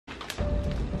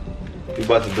We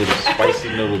about to do the spicy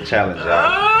noodle challenge, y'all.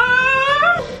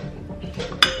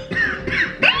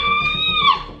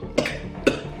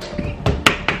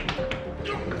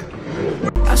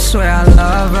 I swear I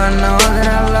know that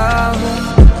I love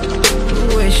her.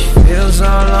 The way she feels all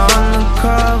on the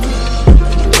cover.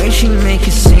 The way she make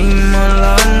it seem all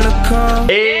undercover.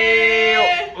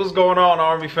 Hey, what's going on,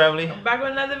 Army family? I'm back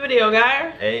with another video,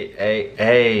 guys.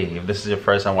 Hey. If this is your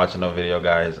first time watching no video,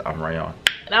 guys, I'm Rayon.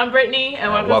 And I'm Britney,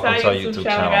 and welcome to our YouTube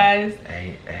channel, guys.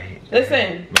 Hey.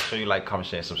 Listen. Make sure you like, comment,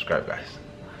 share, and subscribe, guys.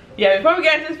 Yeah, before we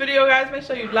get into this video, guys, make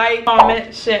sure you like,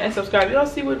 comment, share, and subscribe. Y'all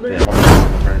see what Britney...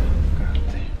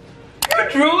 You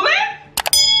drooling?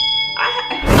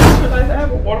 I realized I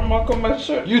have a watermark on my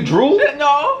shirt. You drool?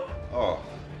 No. Oh.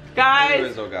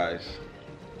 Guys. Guys.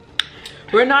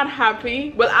 We're not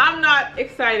happy. Well, I'm not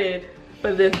excited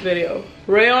for this video.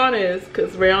 Rayon is,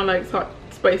 because Rayon likes hot,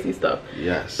 spicy stuff.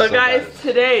 Yes. But so guys,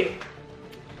 today.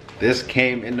 This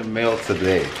came in the mail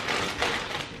today.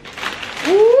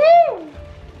 Woo!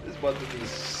 This about to be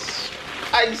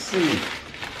spicy.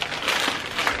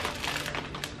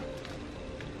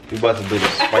 We about to do the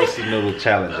spicy noodle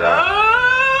challenge,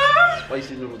 y'all.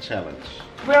 Spicy noodle challenge.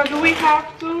 Well, do we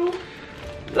have to?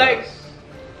 Like,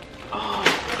 oh,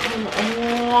 come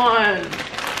on.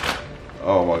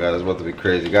 Oh my god, it's about to be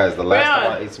crazy. Guys, the last Rayon.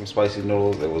 time I ate some spicy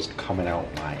noodles, it was coming out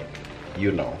like,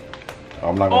 you know.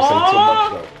 I'm not gonna say too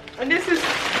much though. And this is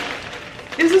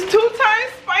 2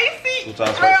 times spicy. 2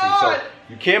 times Rayon. spicy. So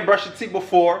you can't brush your teeth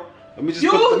before. Let me just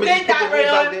put the rules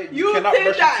out there. You cannot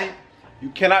brush your teeth. You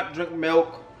cannot drink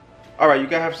milk. Alright, you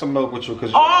can have some milk with you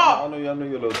because I know you're a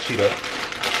little cheater.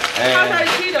 And I'm not a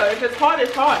cheater. If it's hot,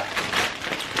 it's hot.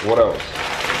 What else?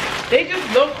 They just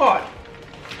look hot.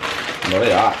 No,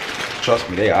 they hot. Trust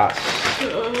me, they hot.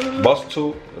 Bust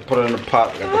 2, put it in the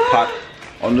pot. Got the pot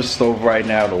on the stove right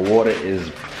now. The water is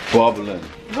bubbling.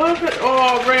 Look at,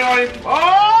 oh, Rayon.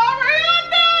 Oh, Rayon,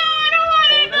 no! I don't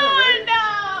want it, no!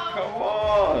 Come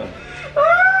on.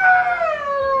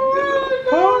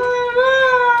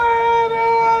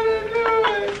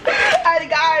 And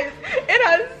guys, it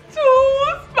has too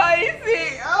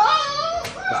spicy. Oh.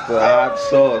 That's the hot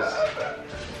sauce.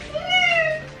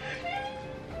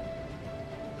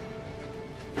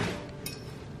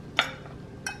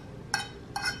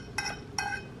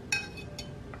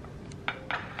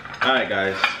 Alright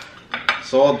guys,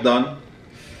 it's all done.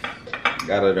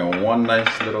 Got it in one nice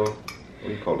little, what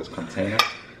do you call this, container?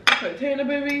 Container,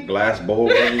 baby. Glass bowl,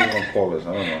 whatever you want to call this,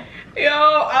 I don't know.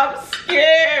 Yo, I'm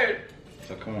scared.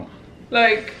 So come on.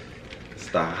 Like, it's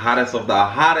the hottest of the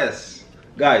hottest.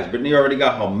 Guys, Britney already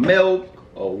got her milk,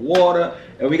 her water,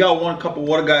 and we got 1 cup of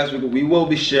water, guys. We will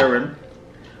be sharing.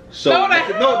 So no, this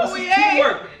is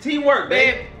teamwork. Teamwork,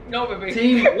 babe. No, baby.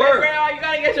 Teamwork. Rayon, you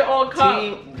gotta get your own cup.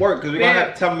 Teamwork, because we're gonna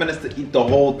have 10 minutes to eat the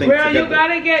whole thing Rayon, together. you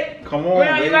gotta get. Come on,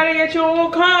 Rayon, babe. you gotta get your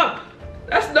own cup.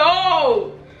 That's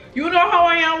no. You know how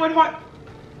I am with hot.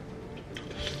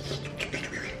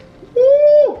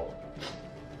 Woo!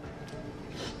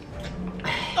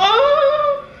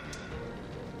 Oh.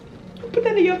 Put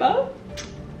that in your mouth.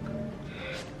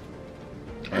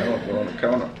 I don't put it on the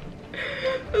counter.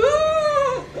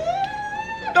 Ooh.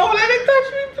 Don't let it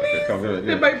touch me, please. Okay, come here,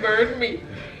 It might burn me.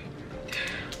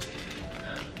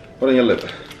 Put it on your lip.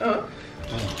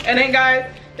 And then guys,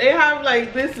 they have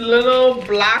like this little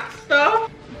black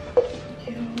stuff.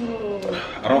 Yo.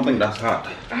 I don't think that's hot.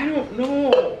 I don't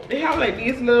know. They have like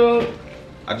these little.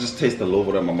 I just tasted a little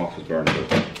bit and my mouth is burning.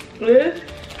 Liz,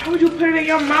 how would you put it in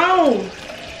your mouth?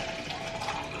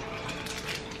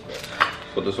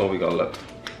 But that's all we got left.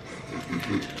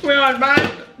 We're on, man.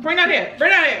 Bring that here.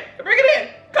 Bring that here. Bring it in.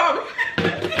 Come.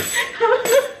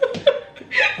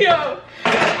 Yo,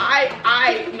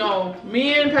 no.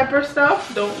 Me and pepper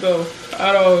stuff don't go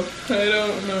at all. I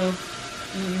don't know.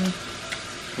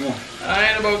 Come on. I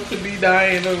ain't about to be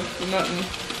dying of nothing.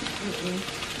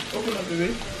 Open up,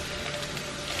 baby.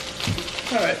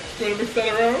 Alright, you wanna mix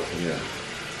that around? Yeah.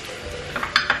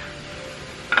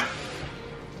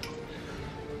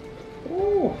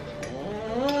 Ooh.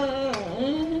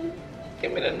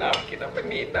 Give me the napkin. I'm gonna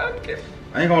need napkin.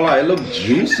 I ain't gonna lie, it look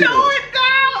juicy. No, it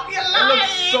don't. You're lying. It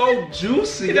looks so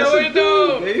juicy. No, it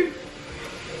don't. Babe.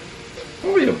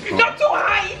 Over your It's not too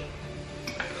high.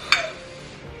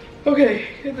 Okay,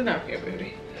 get the napkin,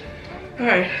 baby.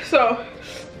 Alright, so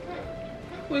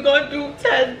we're gonna do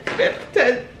 10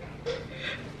 10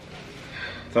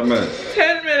 minutes.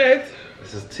 10 minutes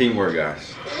This is teamwork,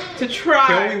 guys. to try.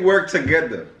 Can we work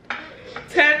together?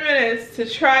 10 minutes to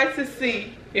try to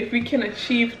see if we can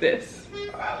achieve this.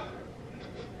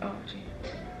 Oh, gee.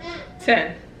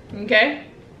 10. Okay?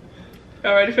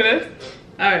 Y'all ready for this?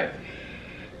 Alright.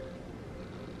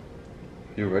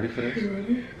 You ready for this? You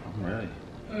ready? I'm ready.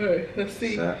 Alright, let's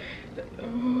see. Set.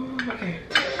 Oh, okay.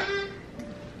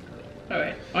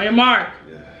 Alright, on your mark.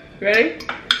 Yeah. Ready?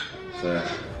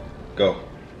 Set. Go.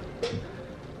 Let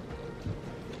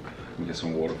me get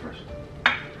some water first.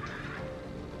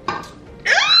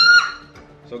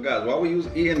 So guys, while we was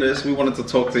eating this, we wanted to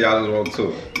talk to y'all as well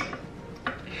too.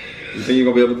 You think you're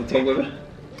gonna be able to talk with it?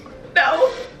 No.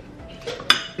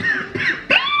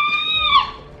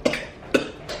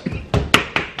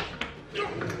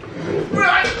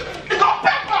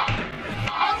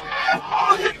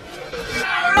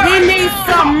 He needs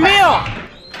some milk.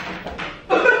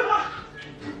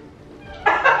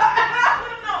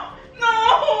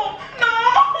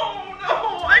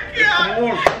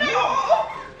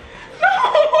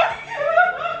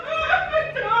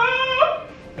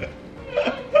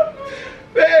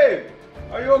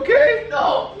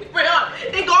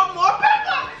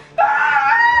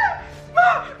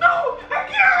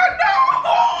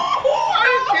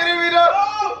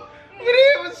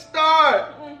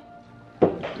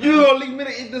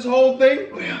 This whole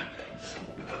thing? I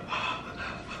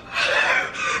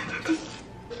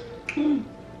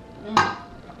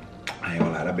ain't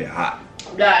gonna lie, that be hot.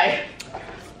 Guys,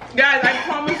 I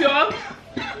promise y'all,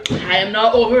 I am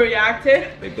not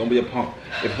overreacting. Babe, don't be a punk.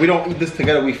 If we don't eat this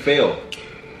together, we fail.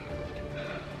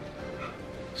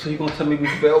 So you gonna tell me we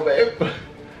fail, babe?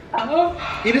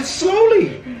 Eat it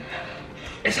slowly.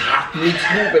 It's hot meat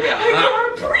too, baby. I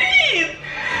can't breathe.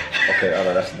 Okay,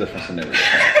 alright, that's a different scenario.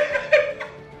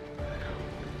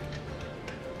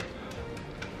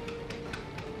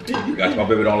 You guys, my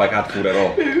baby don't like hot food at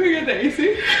all. Baby, we get the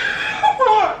AC.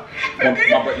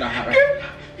 My breath not hot.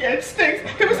 Yeah, it stinks.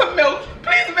 Give me some milk.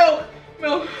 Please, milk.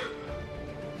 Milk.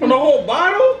 From the whole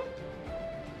bottle?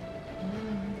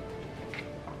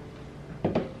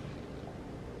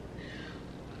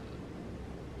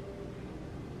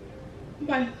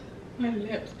 My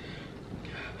lips.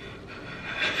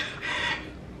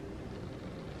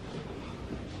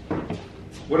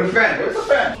 Where's the fan? Where's the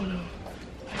fan? Oh no.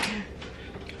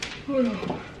 Oh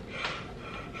no.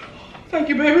 Thank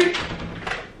you, baby.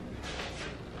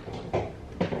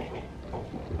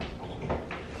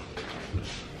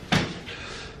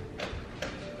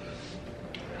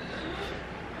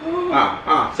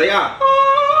 Say ah.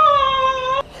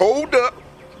 Hold up.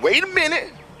 Wait a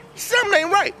minute. Something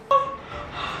ain't right.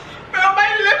 Man,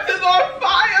 my lips is on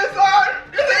fire, son.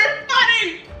 This ain't funny.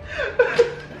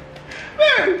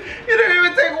 Man, you didn't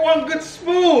even take one good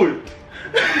spoon.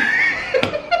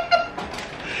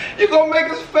 You're gonna make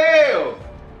us fail.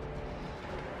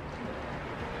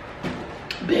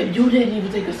 Babe, you didn't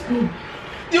even take a spoon.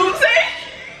 You say?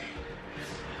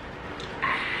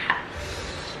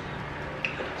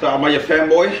 So am I your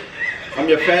fanboy? I'm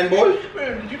your fanboy?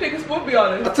 Man, did you take a spoon, be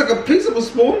honest? I took a piece of a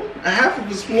spoon, a half of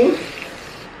a spoon.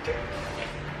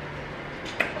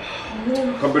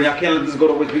 Come, Britney, I can't let this go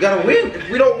to waste. We gotta win. If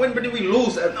we don't win, Britney, we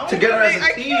lose together as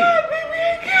a team. I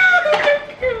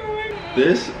can't.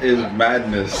 This is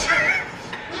madness.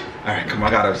 All right, come on,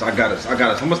 I got us.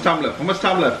 How much time left?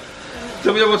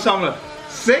 Tell me how much time left.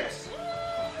 6?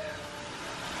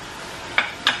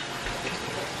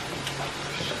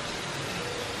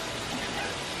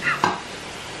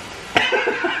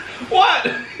 What?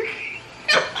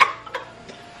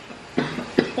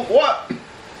 What?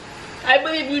 I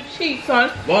believe you cheat, son.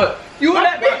 What?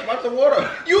 Watch the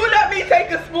water. You let me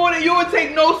take a spoon and you would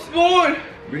take no spoon.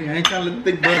 Britney, I ain't trying to let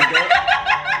the thing burn, bro. See?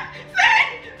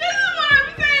 This is what I'm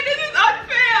saying. This is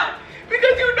unfair.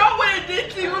 Because you know what it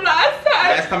did to you last time.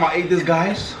 Last time I ate this,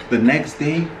 guys, the next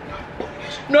day.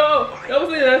 No, that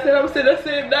was it. I said that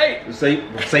same night. The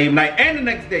same night and the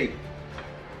next day.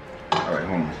 All right,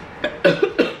 hold on.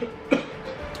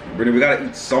 Britney, we gotta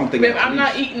eat something. Babe, I'm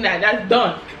not eating that. That's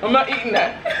done. I'm not eating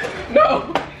that.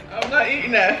 No, I'm not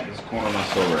eating that. This corner not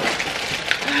so right.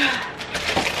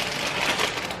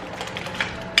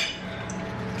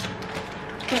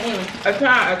 I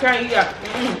can't eat that.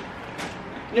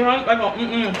 You know, like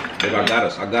Babe, I got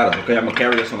us. Okay, I'm gonna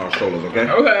carry this on our shoulders,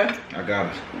 okay? Okay. I got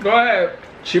us. Go ahead.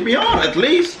 Cheer me on, at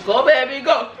least. Go, baby,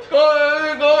 go.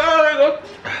 Go.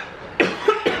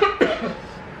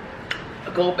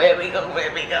 Go, baby, go.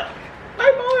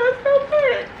 My boy is so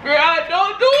pretty. Rayon,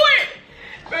 don't do it.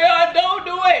 Rayon, don't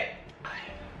do it.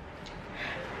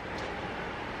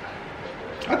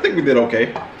 I think we did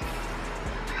okay.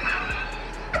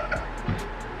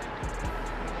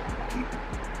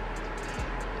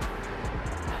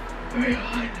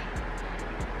 Rayon,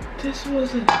 this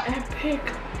was an epic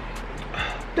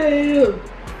fail.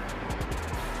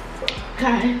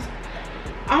 Guys,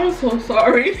 I'm so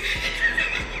sorry.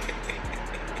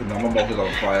 My mouth is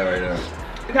on fire right now.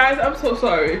 Guys, I'm so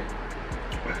sorry.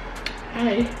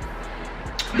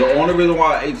 The only reason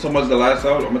why I ate so much the last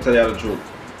time, I'm gonna tell you the truth,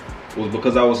 was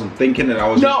because I wasn't thinking and I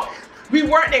was we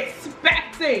weren't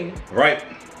expecting. Right.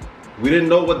 We didn't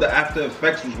know what the after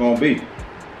effects was gonna be.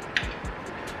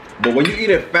 But when you eat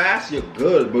it fast, you're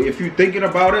good. But if you're thinking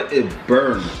about it, it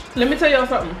burns. Let me tell y'all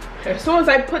something. As soon as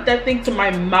I put that thing to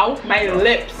my mouth, my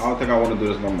lips. I don't think I want to do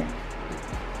this no more.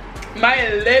 My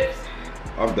lips.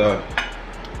 I'm done.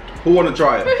 Who want to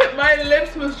try it? My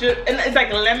lips was just, and it's like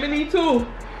lemony too.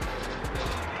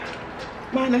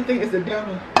 Man, I think it's the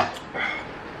devil.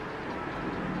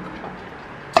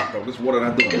 Bro, this water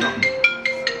not doing nothing.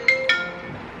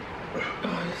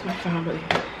 Oh, this is my family.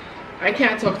 I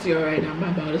can't talk to you right now. My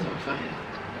mouth is on fire.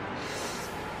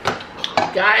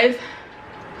 Guys,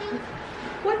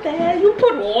 what the hell? You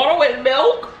put water with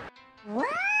milk? What?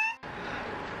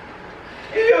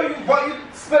 Ew, you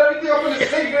spit everything up in the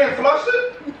sink and flush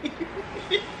it?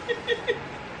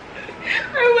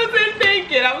 I wasn't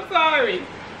thinking. I'm sorry.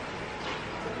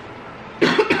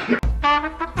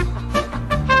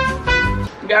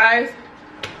 Guys,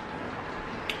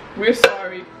 we're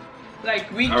sorry.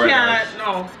 Like, we can't,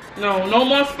 no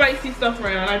more spicy stuff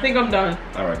right now. I think I'm done.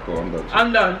 Alright, cool, I'm done.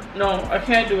 I'm done. No, I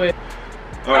can't do it.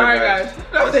 Alright, guys.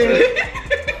 That's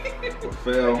it. We'll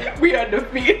fail. We are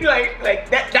defeated. Like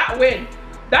that win.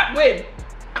 That win.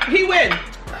 He win.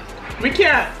 We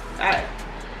can't.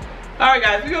 Alright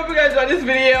guys, we hope you guys enjoyed this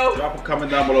video. Drop a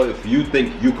comment down below if you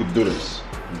think you could do this.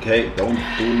 Okay? Do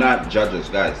not judge us,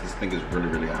 guys. This thing is really,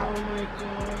 really hot. Oh my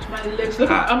gosh, my lips. Look,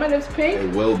 are my lips pink?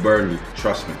 It will burn you,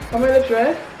 trust me. Are my lips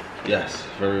red? Yes,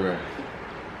 very red.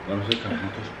 Let me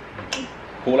see.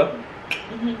 Cool up.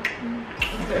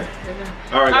 Okay.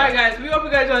 Alright guys, we hope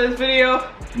you guys enjoyed this video.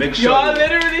 Make sure y'all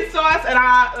literally saw us and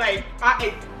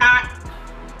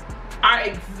our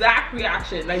exact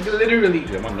reaction, like literally.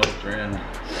 Yeah, my nose ran.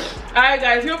 Alright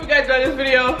guys, we hope you guys enjoyed this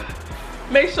video.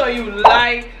 Make sure you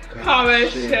like,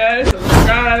 comment, share,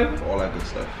 subscribe. All that good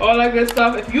stuff. All that good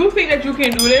stuff. If you think that you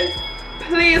can do this,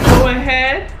 please go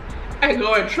ahead and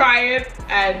go and try it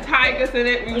and tag us in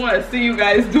it. We want to see you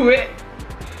guys do it.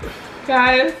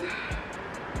 Guys,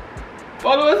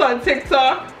 follow us on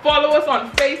TikTok, follow us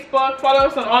on Facebook, follow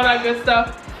us on all that good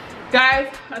stuff. Guys,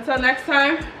 until next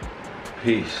time,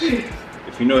 peace.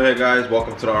 If you're new here, guys,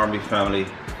 welcome to the Army family.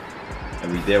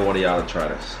 And we dare one of y'all to try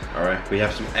this. Alright? We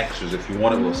have some extras. If you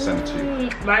want it, we'll send it to you.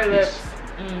 My lips.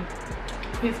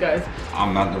 Peace, guys.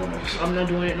 I'm not doing this. I'm not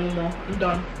doing it no more. I'm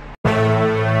done.